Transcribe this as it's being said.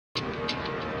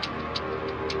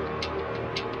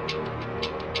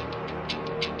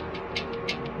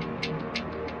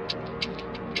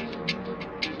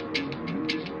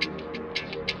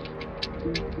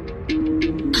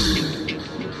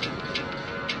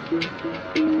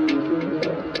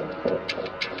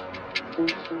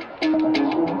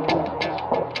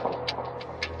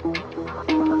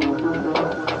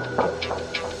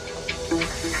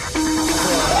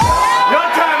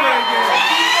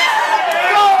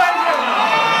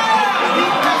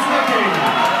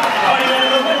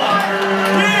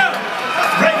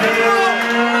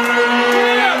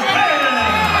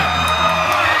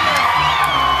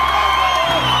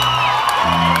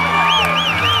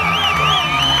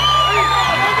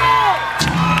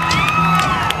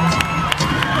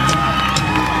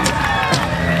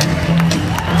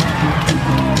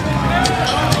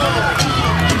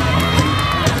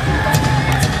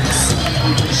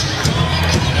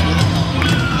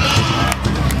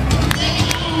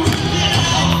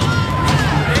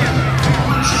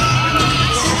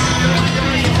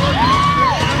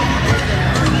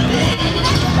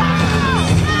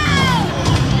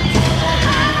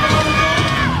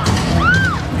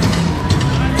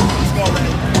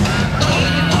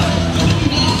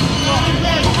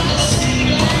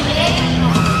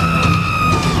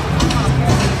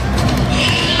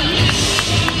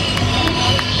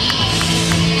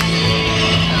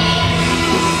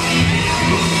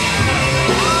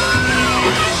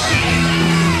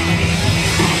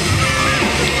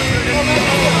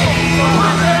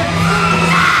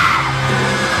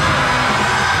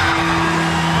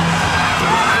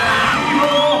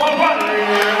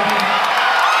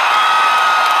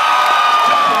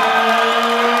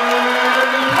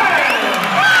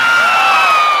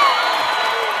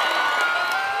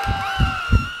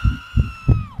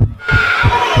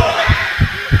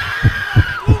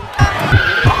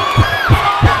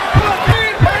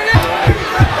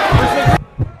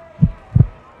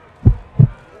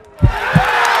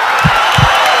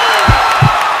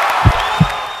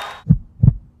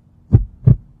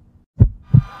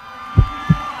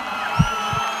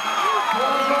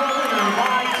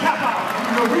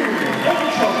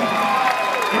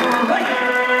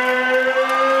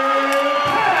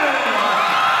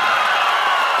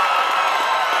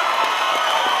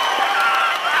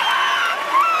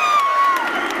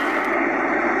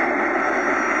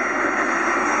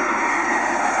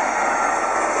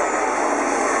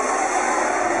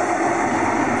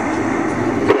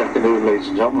Ladies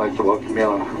and gentlemen, I'd like to welcome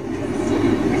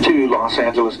you to Los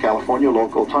Angeles, California.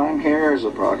 Local time here is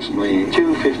approximately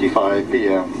 2:55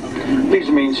 p.m. Please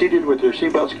remain seated with your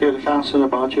seatbelt securely fastened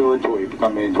about you until we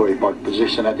become into a park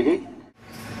position at the gate.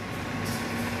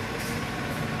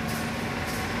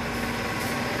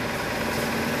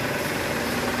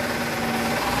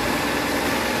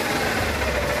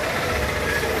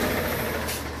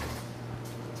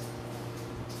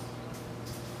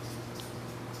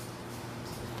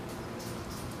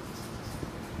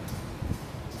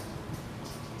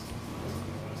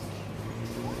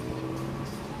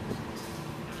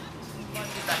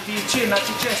 To your chin, not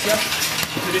your chest, yeah?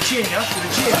 To the chin, yeah? To the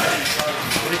chin.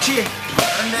 To the chin.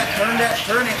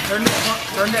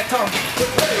 Turn that tongue.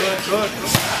 Good.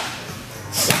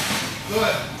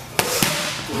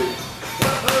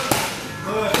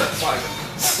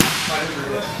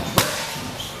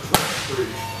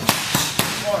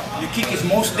 Your kick is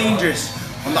most dangerous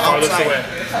on the outside.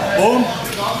 Boom.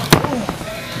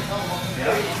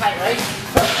 Tight, right?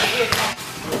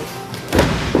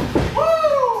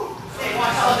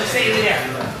 Watch all the same there.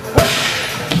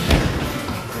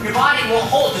 Your body will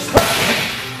hold this.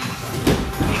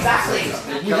 Exactly.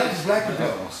 We have black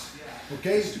belts,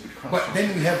 okay? But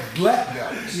then we have black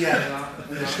belts. Yeah.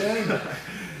 Understand?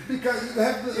 Because you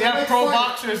have you have pro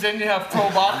boxers, then you have pro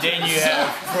boxers. Then you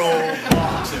have pro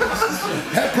boxers.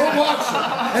 Have pro boxer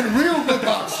and real good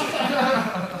boxer.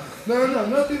 No,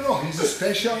 nothing wrong. He's a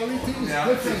specialty. Yeah,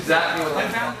 that's exactly what I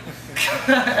found.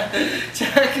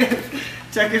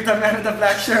 Check if the man with the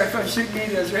black shirt from Street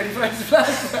Media is ready for his black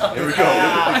belt. Here we go.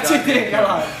 What you think? Come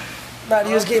on. Man,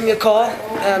 he just gave me a call,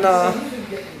 and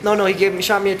he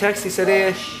shot me a text. He said,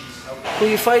 "Hey, who are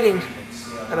you fighting?"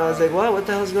 And I was like, "What? What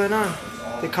the hell's going on?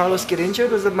 Did Carlos get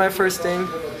injured?" Was my first thing.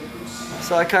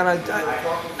 So I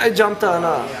jumped on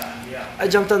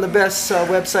the best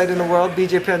website in the world,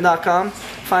 bjpenn.com,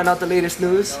 find out the latest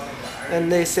news, and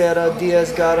they said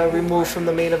Diaz got removed from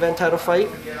the main event title fight.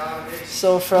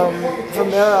 So from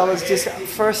there, I was just,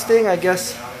 first thing I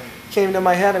guess came to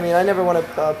my head. I mean, I never want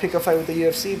to pick a fight with the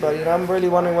UFC, but I'm really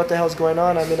wondering what the hell's going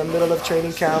on. I'm in the middle of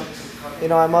training camp.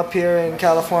 I'm up here in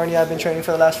California. I've been training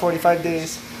for the last 45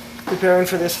 days, preparing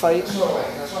for this fight,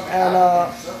 and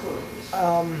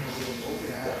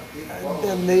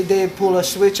they pull a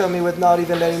switch on me without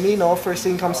even letting me know. First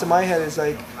thing comes to my head is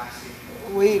like,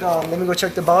 wait, let me go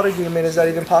check the bout agreement. Is that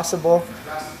even possible?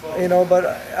 you know, but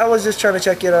I was just trying to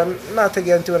check it out, not to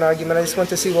get into an argument. I just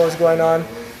wanted to see what was going on.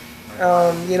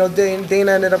 You know,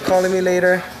 Dana ended up calling me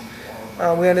later.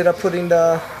 We ended up putting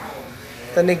the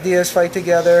Nick Diaz fight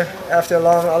together after a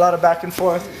lot of back and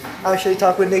forth. I actually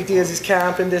talked with Nick Diaz's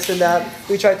camp and this and that.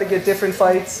 We tried to get different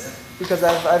fights because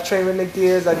I've trained with Nick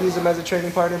Diaz. I've used him as a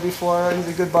training partner before. He's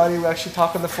a good buddy. We actually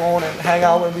talk on the phone and hang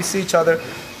out when we see each other.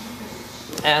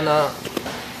 And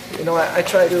you know, I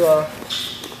tried to.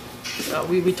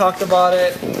 We talked about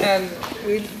it and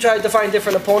we tried to find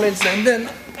different opponents. And then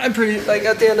I'm pretty like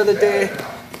at the end of the day,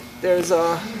 there's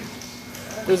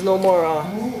no more.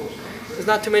 There's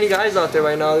not too many guys out there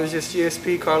right now. There's just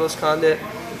GSP, Carlos Condit,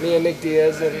 me and Nick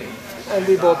Diaz, and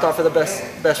we both thought for the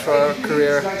best for our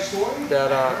career.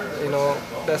 That you know,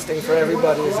 best thing for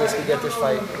everybody is just to get this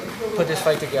fight, put this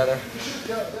fight together.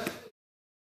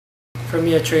 For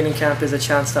me, a training camp is a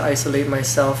chance to isolate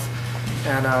myself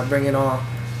and bring in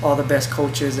all the best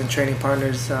coaches and training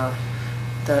partners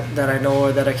that I know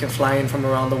or that I can fly in from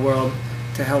around the world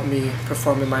to help me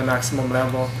perform at my maximum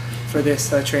level. For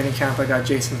this training camp, I got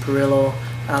Jason Perillo,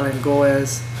 Alan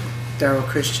Goez, Daryl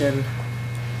Christian,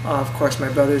 of course my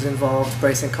brother's involved,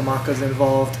 Bryson Kamaka's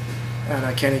involved,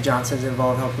 and Kenny Johnson's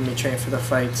involved helping me train for the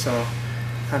fight. So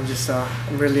I'm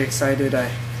really excited.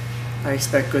 I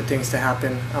expect good things to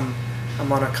happen.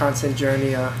 I'm on a constant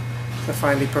journey to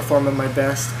finally perform at my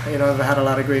best. You know, I've had a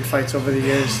lot of great fights over the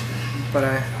years, but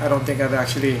I don't think I've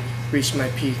actually reached my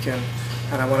peak, and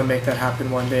I want to make that happen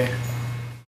one day.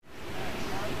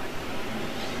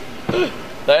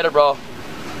 Later, bro.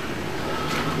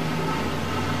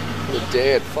 Good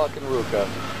day at fucking Ruka.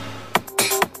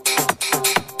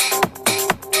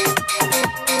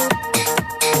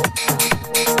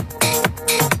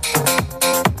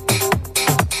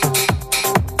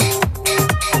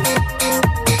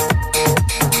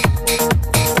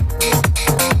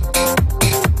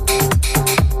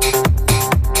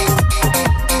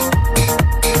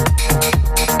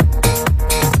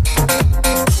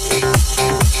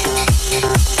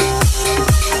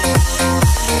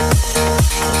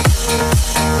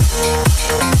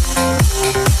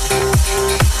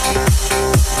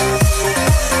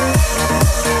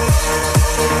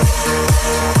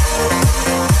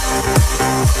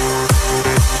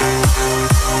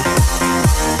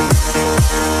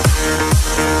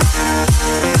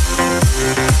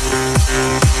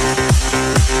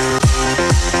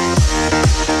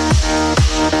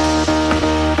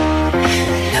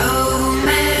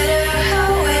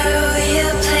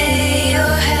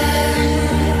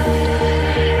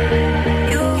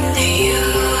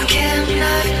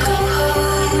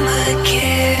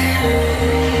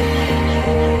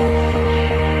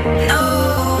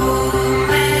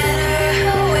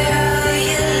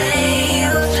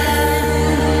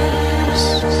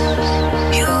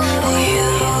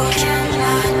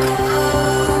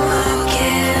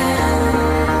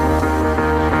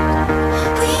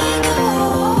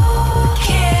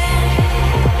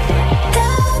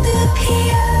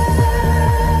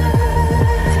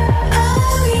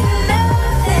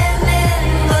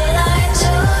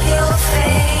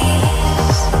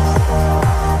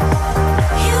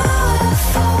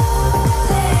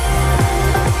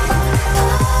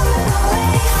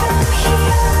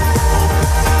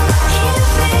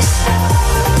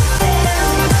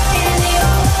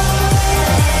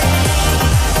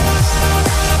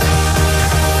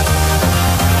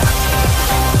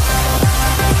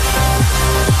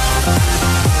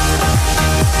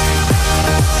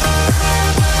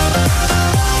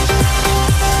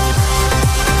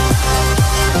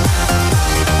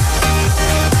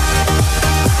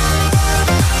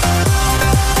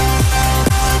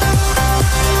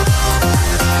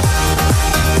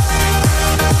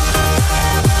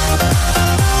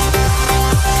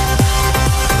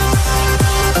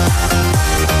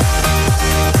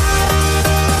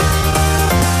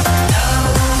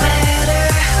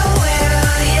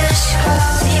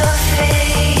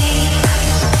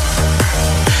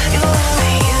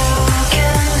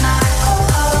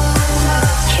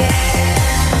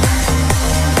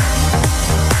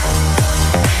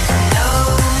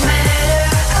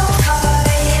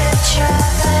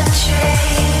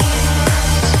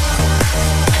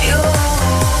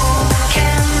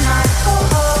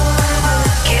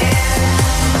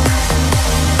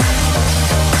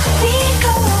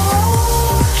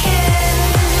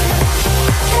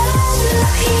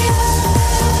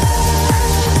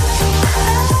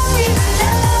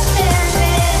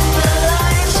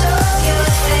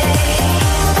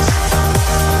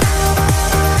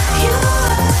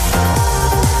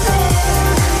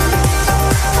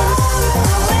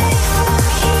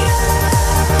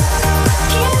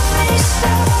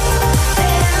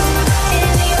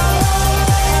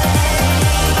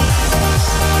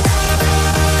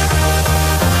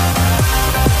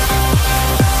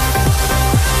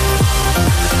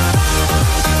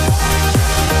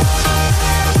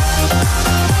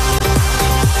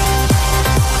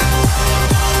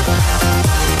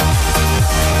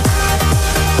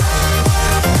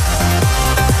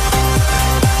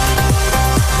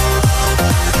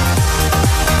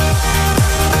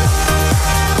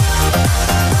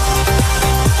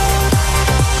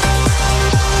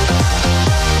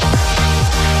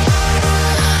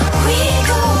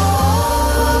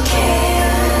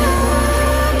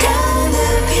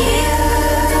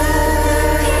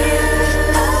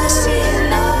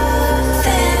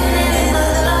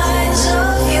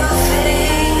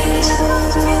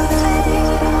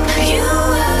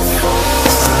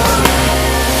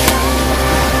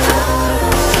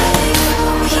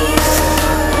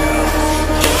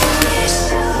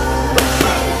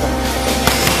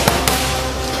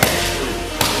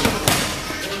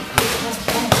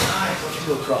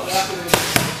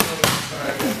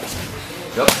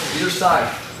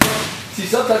 side. See,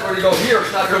 sometimes when you go here,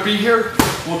 it's not going to be here.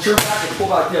 We'll turn back and pull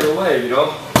back the other way, you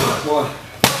know? Well,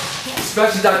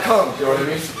 especially that comes, you know what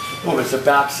I mean? Boom, it's the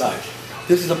back side.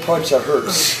 This is a punch that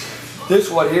hurts.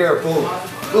 This one here, boom.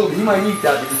 Boom, he might eat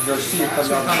that because you're going to see it come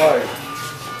down the fire.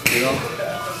 You know?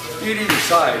 Eat either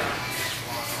side.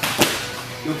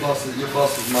 You'll bust his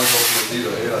muscle with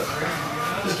either,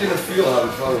 yeah. Just get a feel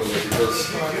having fun with it because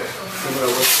no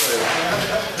matter which way,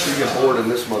 you get bored in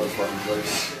this motherfucking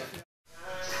place.